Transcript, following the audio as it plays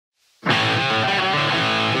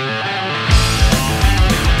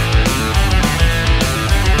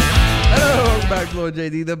Explore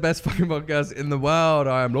JD, the best fucking podcast in the world.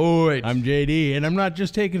 I am Lloyd. I'm JD, and I'm not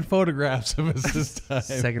just taking photographs of us this time.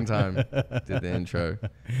 Second time did the intro.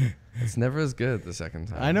 It's never as good the second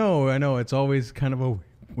time. I know. It's always kind of a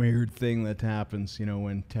weird thing that happens,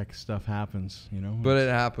 when tech stuff happens, But it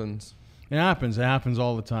happens. It happens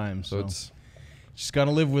all the time. So it's just got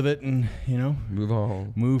to live with it and, move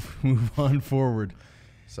on. Move on forward.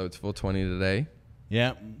 So it's 4:20 today.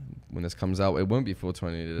 Yeah. When this comes out, it won't be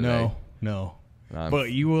 4:20 today. No.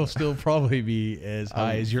 But you will still probably be as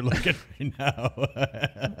high as you're looking right now.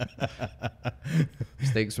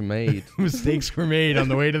 Mistakes were made. Mistakes were made on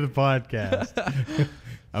the way to the podcast.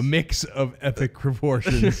 A mix of epic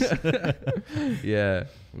proportions. Yeah, it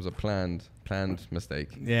was a planned mistake.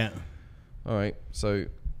 Yeah. All right, so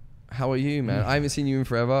how are you, man? I haven't seen you in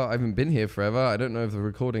forever. I haven't been here forever. I don't know if the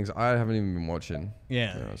recordings. I haven't even been watching.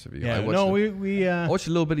 Yeah. To be honest with you. Yeah. I watched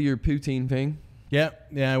a little bit of your poutine thing. Yeah.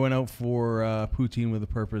 I went out for poutine with a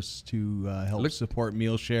purpose to help support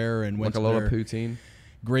Mealshare and went like a lot of poutine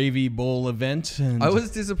gravy bowl event. And I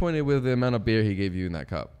was disappointed with the amount of beer he gave you in that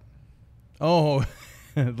cup. Oh,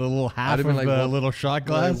 the little half of like, the little shot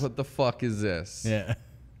glass. Like, what the fuck is this? Yeah.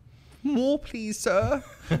 More, please, sir.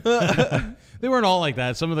 They weren't all like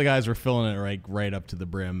that. Some of the guys were filling it right up to the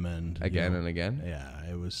brim, and again and again.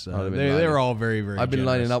 Yeah, it was. They were all very, very. I've been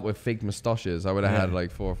generous. lining up with fake mustaches. I would have had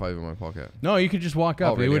like 4 or 5 in my pocket. No, you could just walk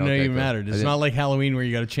up. Really? It wouldn't even matter. It's not like Halloween where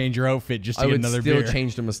you got to change your outfit just to get another beer. I would still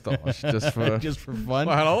change the mustache just for just for fun.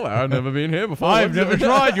 Well, hello, I've never been here before. I've never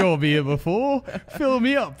tried your beer before. Fill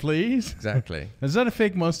me up, please. Exactly. Is that a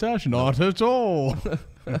fake mustache? Not at all.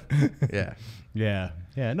 Yeah.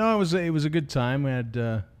 Yeah. No, it was a good time. We had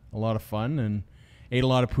a lot of fun and ate a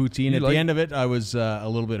lot of poutine. At the end of it, I was a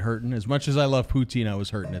little bit hurting. As much as I love poutine, I was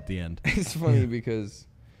hurting at the end. It's funny because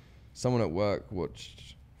someone at work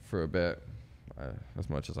watched for a bit, as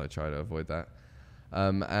much as I try to avoid that,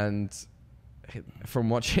 and from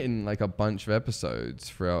watching like a bunch of episodes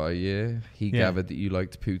throughout a year, he gathered that you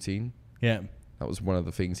liked poutine. Yeah. That was one of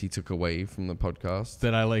the things he took away from the podcast.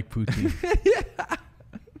 That I like poutine.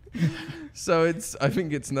 So I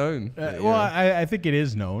think it's known. I think it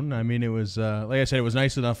is known. I mean, it was like I said, it was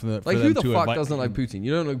nice enough for them who the fuck doesn't like poutine?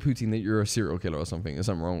 You don't like poutine that you're a serial killer or something. There's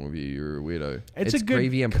something wrong with you. You're a weirdo. It's a good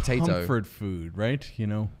gravy and potato comfort food, right?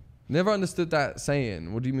 Never understood that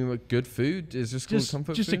saying. What do you mean by good food? Is just called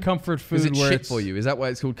comfort food? Just a comfort food. Is it shit for you? Is that why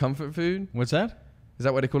it's called comfort food? What's that? Is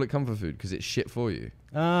that why they call it comfort food? Because it's shit for you?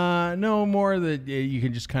 No, more that you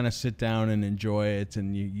can just kind of sit down and enjoy it,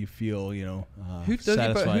 and you feel,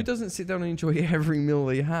 satisfied. But who doesn't sit down and enjoy every meal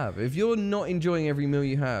they have? If you're not enjoying every meal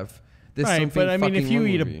you have, there's something but I mean, if you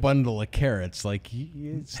eat a you. bundle of carrots, like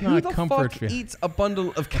it's not comfort. Who the fuck eats a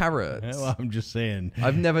bundle of carrots? Well, I'm just saying.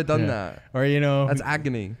 I've never done that. Or that's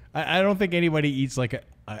agony. I don't think anybody eats like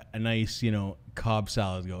a nice, Cobb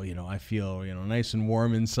salad. I feel, nice and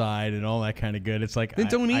warm inside and all that kind of good. It's like then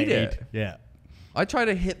don't eat it. Yeah. I try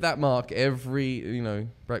to hit that mark every,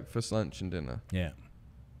 breakfast, lunch, and dinner. Yeah.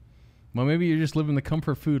 Well, maybe you're just living the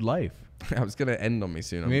comfort food life. I was going to end on me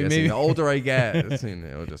soon. I'm guessing the older I get, it'll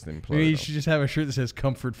just implode. Maybe you should just have a shirt that says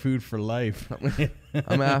comfort food for life.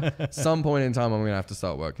 At some point in time, I'm going to have to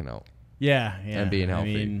start working out. Yeah. And being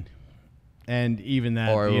healthy. And even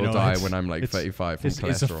that, or I will die when I'm like 35 from cholesterol.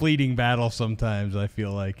 It's a fleeting battle sometimes, I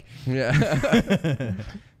feel like. Yeah.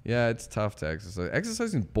 Yeah, it's tough to exercise.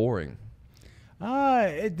 Exercising is boring.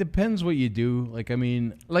 It depends what you do. Like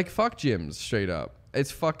fuck gyms, straight up.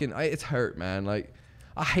 It's it's hurt, man. Like,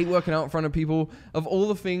 I hate working out in front of people. Of all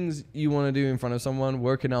the things you want to do in front of someone,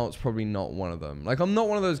 working out's probably not one of them. Like, I'm not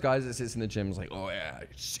one of those guys that sits in the gym and is like, oh yeah, you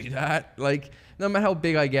see that? Like, no matter how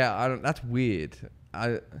big I get, that's weird.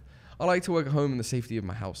 I like to work at home in the safety of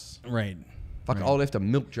my house. Right. I'll lift a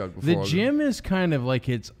milk jug before the gym is kind of like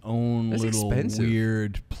its own little expensive.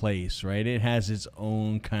 Weird place, right? It has its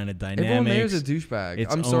own kind of dynamics. Everyone there is a douchebag.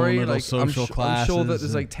 I'm sorry, like social I'm sure that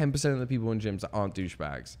there's like 10% of the people in gyms that aren't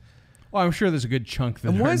douchebags. Well, I'm sure there's a good chunk that.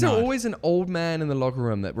 And why is there always an old man in the locker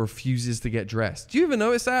room that refuses to get dressed? Do you ever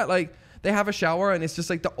notice that? Like, they have a shower and it's just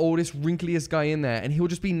like the oldest, wrinkliest guy in there, and he'll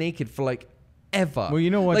just be naked for like ever. Well,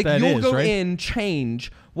 you know what that is, right? You'll go right? in, change,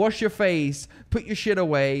 wash your face, put your shit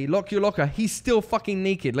away, lock your locker. He's still fucking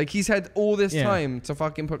naked. Like, he's had all this time to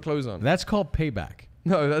fucking put clothes on. That's called payback.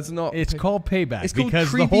 No, that's not. It's called payback. It's called because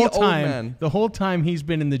creepy old man. the whole time he's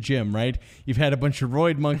been in the gym, right? You've had a bunch of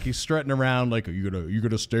roid monkeys strutting around like, are you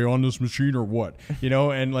gonna stay on this machine or what? You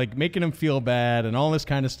know, and like making him feel bad and all this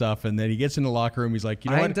kind of stuff. And then he gets in the locker room. He's like,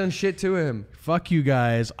 you know I what? ain't done shit to him. Fuck you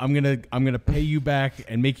guys. I'm gonna pay you back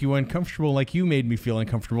and make you uncomfortable like you made me feel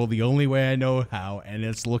uncomfortable the only way I know how, and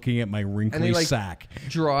it's looking at my wrinkly sack.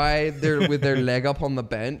 Dry with their leg up on the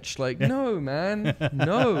bench. Like, no, man.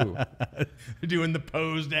 No. Doing the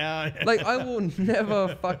pose down. Like, I will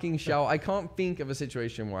never fucking shower. I can't think of a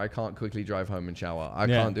situation where I can't quickly drive home and shower. I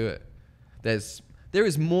can't do it. There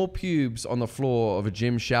is more pubes on the floor of a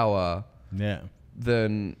gym shower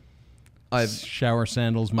than shower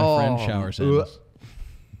sandals, my friend. Shower sandals.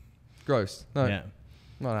 Gross. No,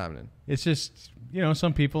 not happening. It's just, you know,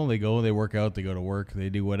 some people, they work out, they go to work, they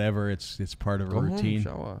do whatever. It's part of a routine. Home,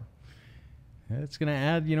 shower. It's going to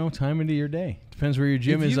add, you know, time into your day. Depends where your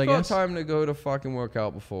gym is, I guess. If you got time to go to fucking work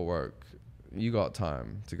out before work, you got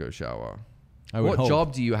time to go shower. What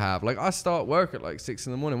job do you have? Like, I start work at like 6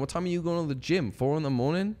 in the morning. What time are you going to the gym? 4 in the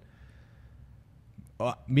morning?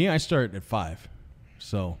 Me, I start at 5.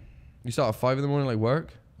 So. You start at 5 in the morning, like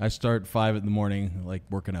work? I start 5 in the morning, like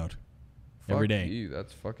working out. Every day. You,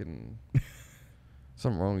 that's fucking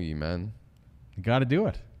something wrong with you, man. You got to do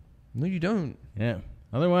it. No, you don't. Yeah.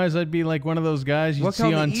 Otherwise, I'd be like one of those guys you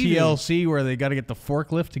see on TLC where they got to get the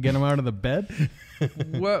forklift to get them out of the bed.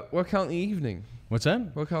 Work out in the evening. What's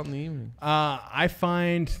that? Work out in the evening. I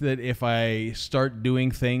find that if I start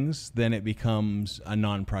doing things, then it becomes a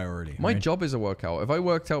non-priority. My job is a workout. If I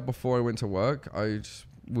worked out before I went to work, I just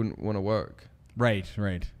wouldn't want to work. Right.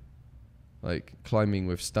 Like climbing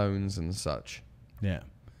with stones and such. Yeah.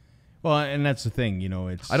 Well, and that's the thing, you know.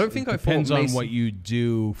 I don't think depends on what you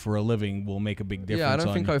do for a living will make a big difference. Yeah, I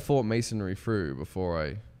don't think I thought masonry through before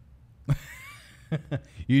I.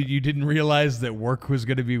 You didn't realize that work was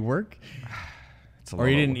going to be work, or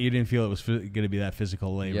you didn't feel it was going to be that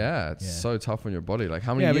physical labor. Yeah, it's so tough on your body. Like,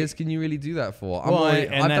 how many years can you really do that for? I've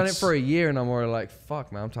done it for a year, and I'm already like,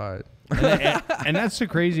 fuck, man, I'm tired. and that's the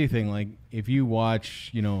crazy thing. Like, if you watch,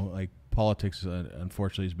 you know, like. Politics,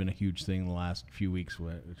 unfortunately, has been a huge thing in the last few weeks,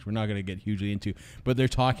 which we're not going to get hugely into. But they're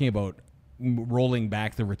talking about rolling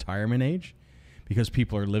back the retirement age because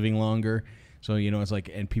people are living longer. So, you know, it's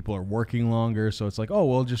like, and people are working longer. So it's like, oh,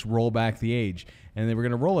 we'll just roll back the age. And then we're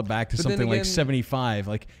going to roll it back to something like 75.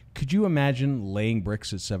 Like, could you imagine laying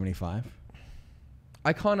bricks at 75?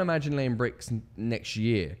 I can't imagine laying bricks next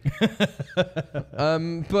year.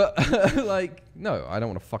 But like, no, I don't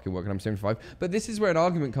want to fucking work when I'm 75. But this is where an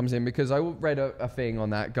argument comes in because I read a thing on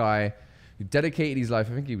that guy who dedicated his life.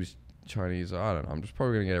 I think he was Chinese. I don't know. I'm just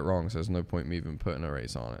probably going to get it wrong. So there's no point me even putting a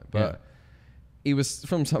race on it. But he was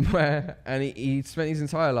from somewhere and he spent his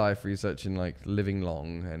entire life researching like living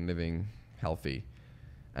long and living healthy.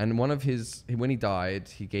 And one of when he died,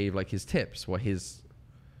 he gave like his tips, what his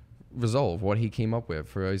resolve, what he came up with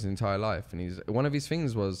for his entire life. And one of his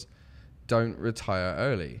things was, don't retire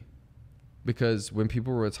early, because when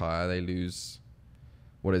people retire, they lose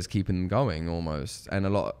what is keeping them going almost. And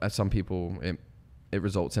some people, it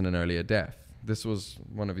results in an earlier death. This was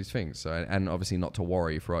one of his things. So, and obviously not to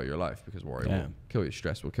worry throughout your life, because worry will kill you.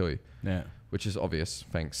 Stress will kill you. Yeah. Which is obvious.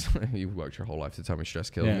 Thanks. You worked your whole life to tell me stress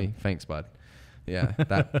killed me. Thanks, bud. Yeah,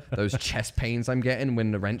 those chest pains I'm getting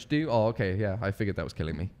when the wrench do. Oh, okay, yeah, I figured that was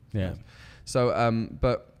killing me. Yeah. So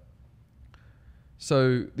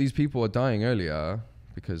these people are dying earlier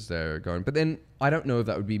because they're going. But then I don't know if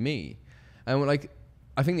that would be me. And like,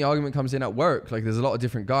 I think the argument comes in at work. Like, there's a lot of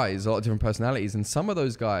different guys, a lot of different personalities, and some of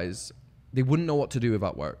those guys, they wouldn't know what to do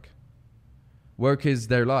without work. Work is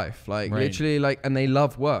their life, like literally, like, and they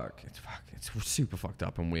love work. It's super fucked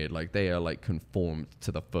up and weird. Like, they are like conformed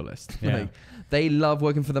to the fullest. Yeah. Like, they love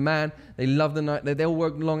working for the man. They love the night. They'll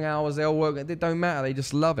work long hours. They'll work. It don't matter. They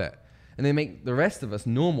just love it. And they make the rest of us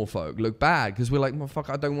normal folk look bad because we're like, well, fuck,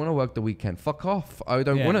 I don't want to work the weekend. Fuck off. I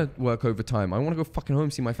don't want to work overtime. I want to go fucking home,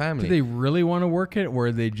 see my family. Do they really want to work it, or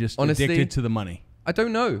are they just addicted to the money? I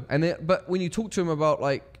don't know. But when you talk to them about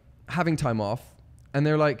like having time off, and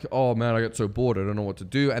they're like, oh man, I get so bored. I don't know what to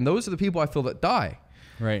do. And those are the people I feel that die.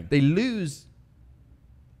 Right. They lose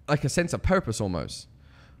like a sense of purpose almost.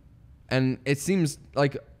 And it seems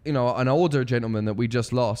like, you know, an older gentleman that we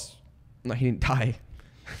just lost, no, he didn't die.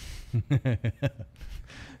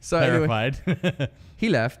 So terrified. Anyway, he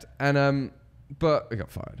left and but I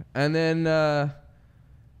got fired. And then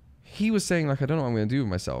he was saying like, I don't know what I'm gonna do with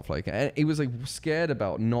myself. Like, and he was like scared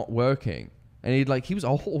about not working. And he was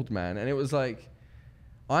old, man, and it was like,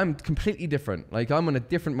 I'm completely different. Like, I'm on a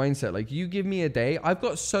different mindset. Like, you give me a day. I've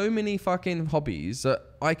got so many fucking hobbies that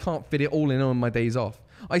I can't fit it all in on my days off.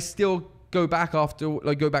 I still go back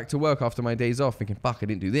to work after my days off thinking, fuck, I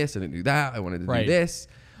didn't do this, I didn't do that, I wanted to do this.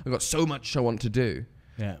 I've got so much I want to do.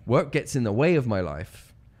 Yeah. Work gets in the way of my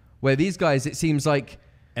life. Where these guys, it seems like,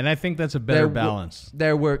 and I think that's a better balance.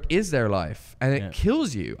 Their work is their life, and it Yeah.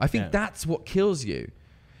 kills you. I think that's what kills you.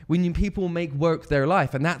 When people make work their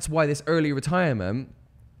life, and that's why this early retirement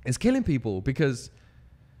is killing people, because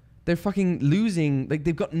they're fucking losing. Like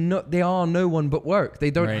they are no one but work.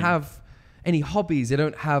 They don't have any hobbies. They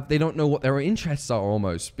don't know what their interests are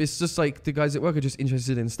almost. It's just like the guys at work are just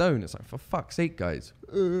interested in stone. It's like, for fuck's sake, guys.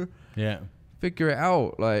 Figure it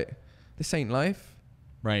out. Like, this ain't life.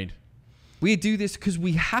 Right. We do this because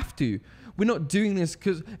we have to. We're not doing this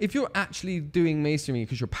because if you're actually doing masonry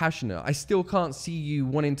because you're passionate, I still can't see you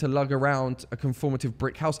wanting to lug around a conformative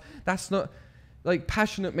brick house. That's not, like,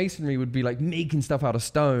 passionate masonry would be like making stuff out of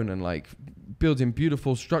stone and like building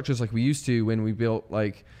beautiful structures like we used to when we built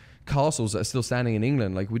like castles that are still standing in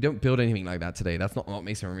England. Like, we don't build anything like that today. That's not what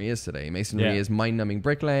masonry is today. Masonry is mind-numbing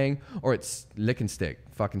bricklaying, or it's lick and stick,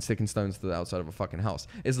 fucking sticking stones to the outside of a fucking house.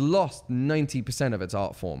 It's lost 90% of its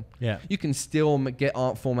art form. Yeah. You can still get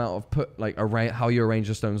art form out of how you arrange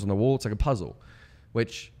the stones on the wall. It's like a puzzle,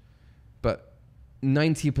 but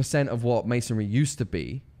 90% of what masonry used to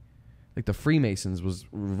be, like the Freemasons, was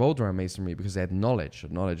revolved around masonry because they had knowledge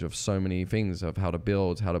of so many things, of how to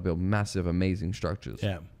build massive, amazing structures.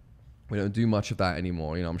 Yeah. We don't do much of that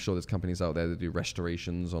anymore. You know, I'm sure there's companies out there that do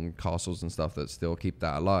restorations on castles and stuff that still keep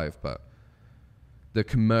that alive, but the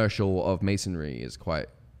commercial of masonry is quite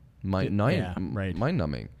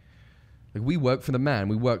mind-numbing. Like, we work for the man.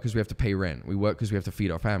 We work because we have to pay rent. We work because we have to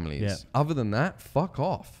feed our families. Yeah. Other than that, fuck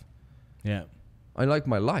off. Yeah. I like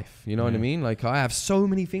my life. You know what I mean? Like, I have so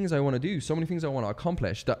many things I want to do, so many things I want to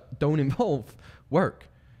accomplish that don't involve work.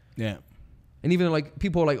 Yeah. And even like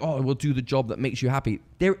people are like, oh, we'll do the job that makes you happy.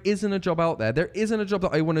 There isn't a job out there. There isn't a job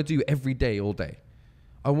that I want to do every day, all day.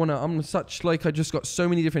 I just got so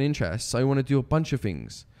many different interests. I want to do a bunch of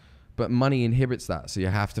things, but money inhibits that. So you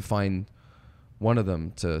have to find one of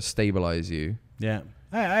them to stabilize you. Yeah.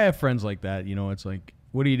 I have friends like that. You know, it's like,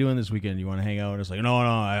 what are you doing this weekend? You want to hang out? It's like, no,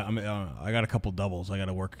 I got a couple doubles. I got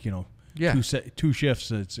to work, you know, two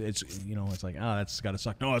shifts. It's you know, it's like, oh, that's got to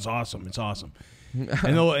suck. No, it's awesome. It's awesome.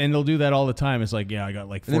 and they'll do that all the time. It's like, yeah, I got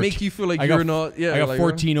like 14, they make you feel like you're not. Yeah, I got like,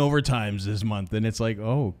 14 overtimes this month, and it's like,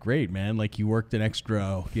 oh, great, man! Like, you worked an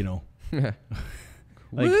extra, you know,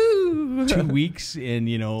 like 2 weeks in,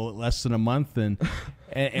 you know, less than a month, and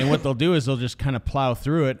what they'll do is they'll just kind of plow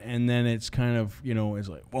through it, and then it's kind of, you know, it's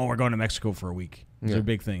like, well, we're going to Mexico for a week. It's a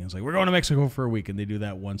big thing. It's like, we're going to Mexico for a week, and they do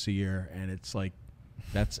that once a year, and it's like,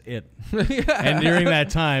 that's it. And during that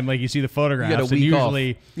time, like, you see the photographs, and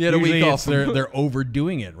usually it's they're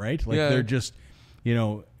overdoing it, right? Like, they're just, you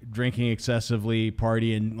know, drinking excessively,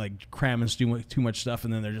 partying, like cramming too much stuff,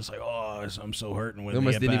 and then they're just like, oh, I'm so hurting when they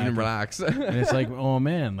almost get didn't back. even relax. And it's like, oh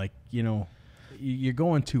man, like, you know, you're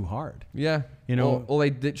going too hard. Yeah, you know, or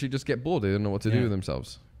they literally just get bored. They don't know what to do with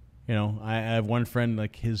themselves. You know, I have one friend,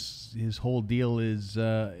 like, his whole deal is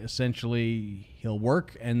essentially he'll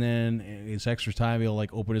work, and then his extra time he'll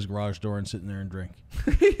like open his garage door and sit in there and drink.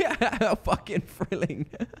 Yeah, fucking thrilling.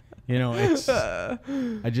 You know, it's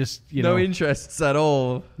I just, you know, no interests at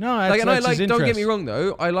all. No, don't get me wrong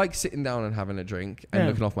though. I like sitting down and having a drink and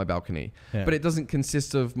looking off my balcony, but it doesn't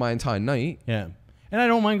consist of my entire night. Yeah. And I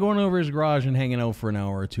don't mind going over his garage and hanging out for an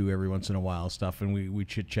hour or two every once in a while, stuff, and we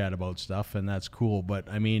chit chat about stuff, and that's cool. But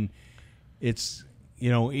I mean, it's, you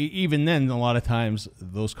know, even then, a lot of times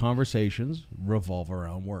those conversations revolve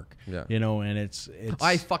around work. Yeah. You know, and it's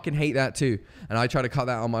I fucking hate that too, and I try to cut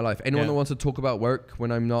that out of my life. Anyone that wants to talk about work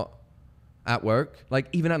when I'm not at work, like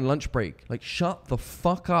even at lunch break, like, shut the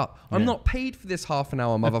fuck up. I'm not paid for this half an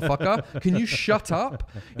hour, motherfucker. Can you shut up?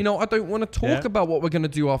 You know, I don't want to talk about what we're going to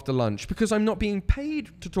do after lunch because I'm not being paid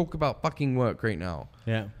to talk about fucking work right now.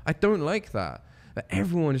 Yeah. I don't like that. But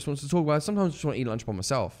everyone just wants to talk about it. Sometimes I just want to eat lunch by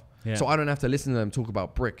myself. Yeah. So I don't have to listen to them talk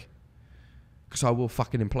about brick because I will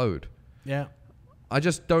fucking implode. Yeah. I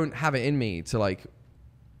just don't have it in me to like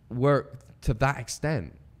work to that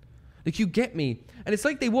extent. Like, you get me. And it's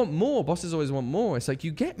like they want more. Bosses always want more. It's like, you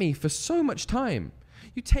get me for so much time.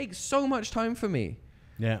 You take so much time from me.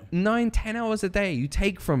 Yeah. 9-10 hours a day you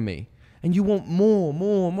take from me. And you want more.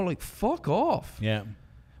 Like, fuck off. Yeah.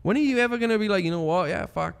 When are you ever going to be like, you know what? Yeah,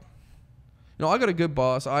 fuck. You know, I got a good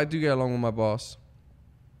boss. I do get along with my boss.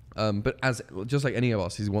 But just like any of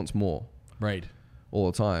us, he wants more. Right.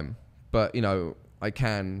 All the time. But, you know, I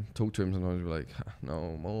can talk to him sometimes and be like,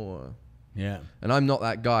 no, more. Yeah. And I'm not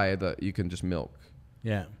that guy that you can just milk.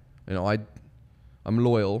 Yeah. You know, I'm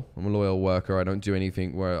loyal. I'm a loyal worker. I don't do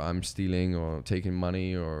anything where I'm stealing or taking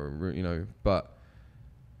money or, you know, but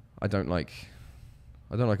I don't like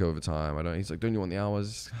overtime. He's like, don't you want the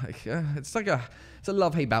hours? Like, yeah, it's a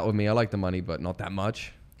love-hate battle with me. I like the money, but not that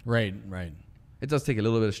much. Right. It does take a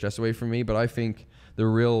little bit of stress away from me, but I think the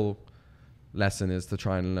real lesson is to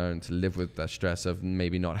try and learn to live with that stress of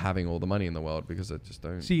maybe not having all the money in the world, because I just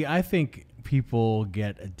don't. See, I think people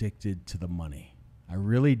get addicted to the money. I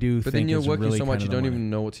really do. But think then you're it's working really so much, kind you of the don't money. even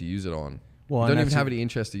know what to use it on. Well, You and don't even that's have it. any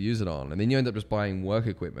interest to use it on, and then you end up just buying work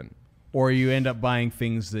equipment. Or you end up buying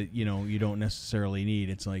things that you don't necessarily need.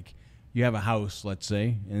 It's like you have a house, let's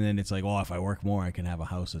say, and then it's like, oh, if I work more, I can have a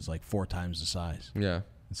house that's like 4 times the size. Yeah.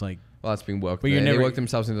 It's like, Well, that's been worked. But you They never- worked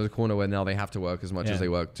themselves into the corner where now they have to work as much Yeah. as they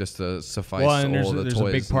work just to suffice well, and all the there's toys.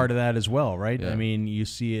 a big part of that as well, right? Yeah. I mean, you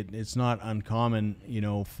see it. It's not uncommon,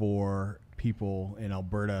 for people in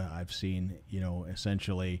Alberta. I've seen,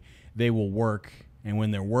 essentially they will work, and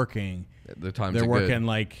when they're working, The times they're are working good.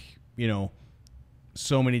 like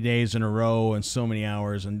so many days in a row and so many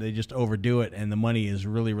hours, and they just overdo it, and the money is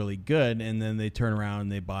really, really good, and then they turn around and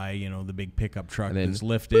they buy the big pickup truck And then, that's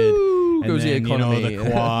lifted, woo, and goes the then economy. the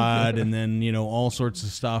quad, and then all sorts of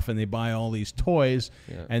stuff, and they buy all these toys,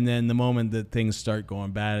 Yeah. and then the moment that things start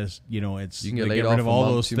going bad, is it's You can get they laid get off rid of a all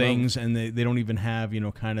month, those 2 things, months. and they don't even have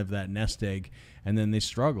kind of that nest egg, and then they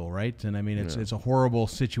struggle, right? And I mean, it's Yeah. it's a horrible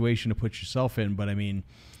situation to put yourself in, but I mean,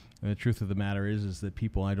 the truth of the matter is that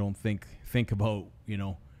people, I don't think about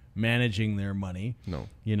managing their money, No.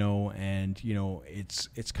 and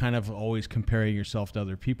it's kind of always comparing yourself to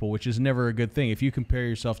other people, which is never a good thing. If you compare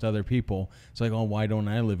yourself to other people, it's like, oh, why don't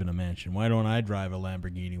I live in a mansion? Why don't I drive a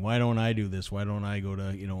Lamborghini? Why don't I do this? Why don't I go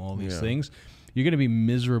to all these Yeah. things? You're going to be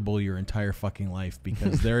miserable your entire fucking life,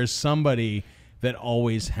 because there is somebody that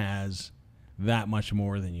always has that much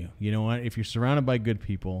more than you. You know what? If you're surrounded by good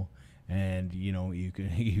people, and you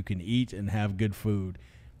can eat and have good food,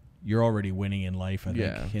 you're already winning in life, I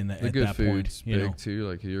think. The At good that point, food's big too.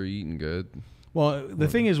 Like, you're eating good. Well, the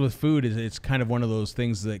thing is with food is it's kind of one of those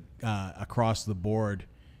things that across the board,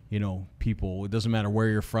 people, it doesn't matter where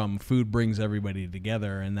you're from, food brings everybody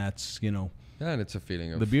together, and that's Yeah, and it's a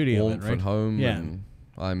feeling of The beauty of it, warmth right? at home. Yeah. And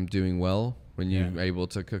I'm doing well. When you're Yeah. able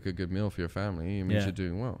to cook a good meal for your family, it means Yeah. you're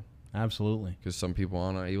doing well. absolutely, Because some people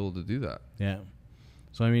aren't able to do that. yeah.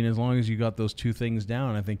 So I mean, as long as you got those 2 things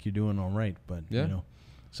down, I think you're doing all right. But Yeah.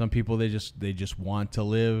 some people, they just want to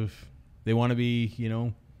live. They want to be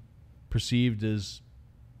perceived as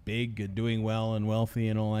big and doing well and wealthy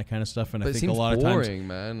and all that kind of stuff. And But I it think a seems lot of boring, times,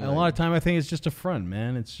 man. and a lot of time, I think it's just a front,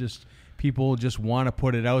 man. It's just people just want to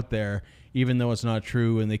put it out there, even though it's not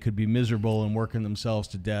true, and they could be miserable and working themselves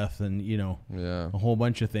to death, and Yeah. a whole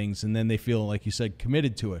bunch of things, and then they feel, like you said,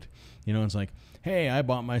 committed to it. It's like, hey, I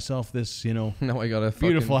bought myself this, Now I got a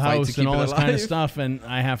beautiful fucking fight to house keep and all it this kind of alive. stuff, and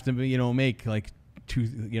I have to, make like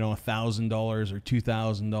 $1,000 or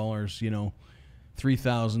 $2,000,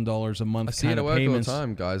 $3,000 a month I see it kind at of work payments. all the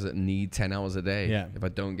time, guys that need 10 hours a day. Yeah. If I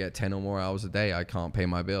don't get 10 or more hours a day, I can't pay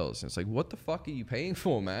my bills. And it's like, what the fuck are you paying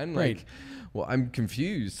for, man? Right. Like, well, I'm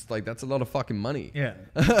confused. Like, that's a lot of fucking money. Yeah,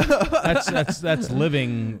 that's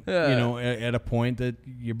living, Yeah. at a point that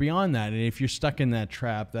you're beyond that, and if you're stuck in that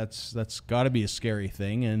trap, that's got to be a scary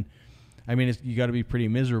thing. And I mean, you got to be pretty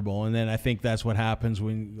miserable. And then I think that's what happens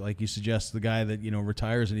when, like you suggest, the guy that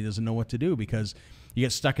retires and he doesn't know what to do, because you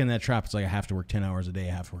get stuck in that trap. It's like, I have to work 10 hours a day.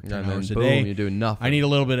 I have to work 10 And then hours a boom, day. you're doing nothing. I need a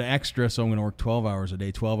little bit of extra, so I'm going to work 12 hours a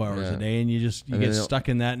day, 12 hours Yeah. a day, and you And get then stuck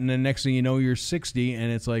in that. And then next thing you know, you're 60,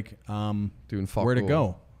 and it's like, doing fuck where to all.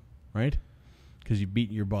 go, right? Because you've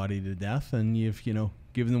beaten your body to death, and you've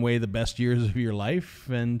given away the best years of your life,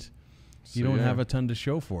 and you So, don't yeah. have a ton to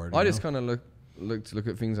show for it. I you just know? kind of look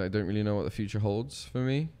at things. I don't really know what the future holds for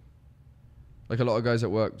me. Like, a lot of guys at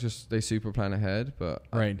work, they super plan ahead, but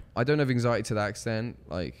Right. I don't have anxiety to that extent.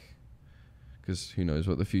 Like, because who knows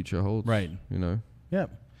what the future holds, Right. Yeah.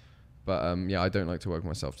 But I don't like to work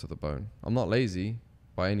myself to the bone. I'm not lazy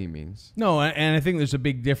by any means. No, and I think there's a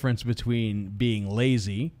big difference between being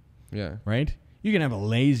lazy, Yeah. right? You can have a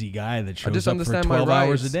lazy guy that I shows just up for understand 12 my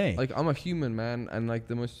hours rights. a day. Like, I'm a human, man, and like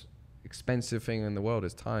the most expensive thing in the world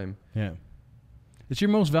is time. Yeah. It's your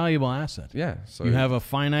most valuable asset. Yeah. So You have a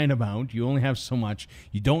finite amount. You only have so much.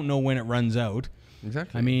 You don't know when it runs out.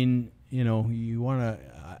 exactly. I mean, you want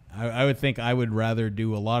to... I would think I would rather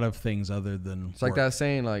do a lot of things other than it's like work. that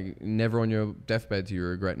saying, like, never on your deathbed do you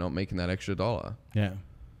regret not making that extra dollar. Yeah.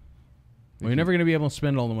 Well, you're never going to be able to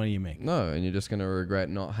spend all the money you make. No, and you're just going to regret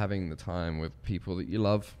not having the time with people that you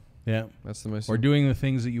love. Yeah. That's the most... Or doing the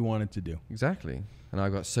things that you wanted to do. Exactly. And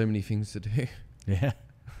I've got so many things to do. Yeah.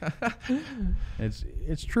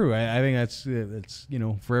 It's true. I think that's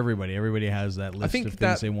for everybody. Everybody has that I list think of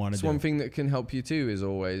things they want to that's do. one thing that can help you too, is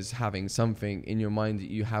always having something in your mind that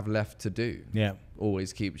you have left to do. Yeah.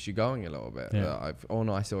 always keeps you going a little bit. Yeah. Oh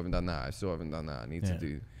no, I still haven't done that. I still haven't done that. I need to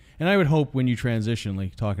do. And I would hope when you transition,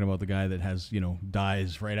 like talking about the guy that has,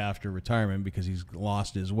 dies right after retirement because he's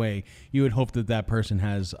lost his way, you would hope that that person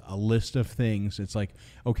has a list of things. It's like,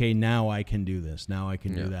 okay, now I can do this. Now I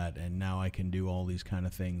can do that. And now I can do all these kind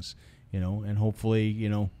of things, and hopefully,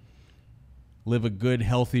 live a good,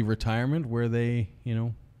 healthy retirement where they,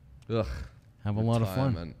 have a lot of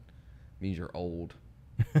fun. Means you're old.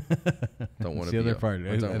 Don't want to be the other part.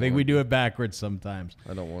 I think we do it backwards sometimes.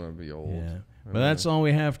 I don't want to be old. Yeah. But that's all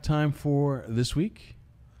we have time for this week.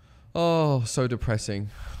 Oh, so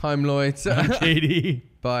depressing. I'm Lloyd. I'm Katie.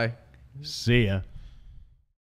 Bye. See ya.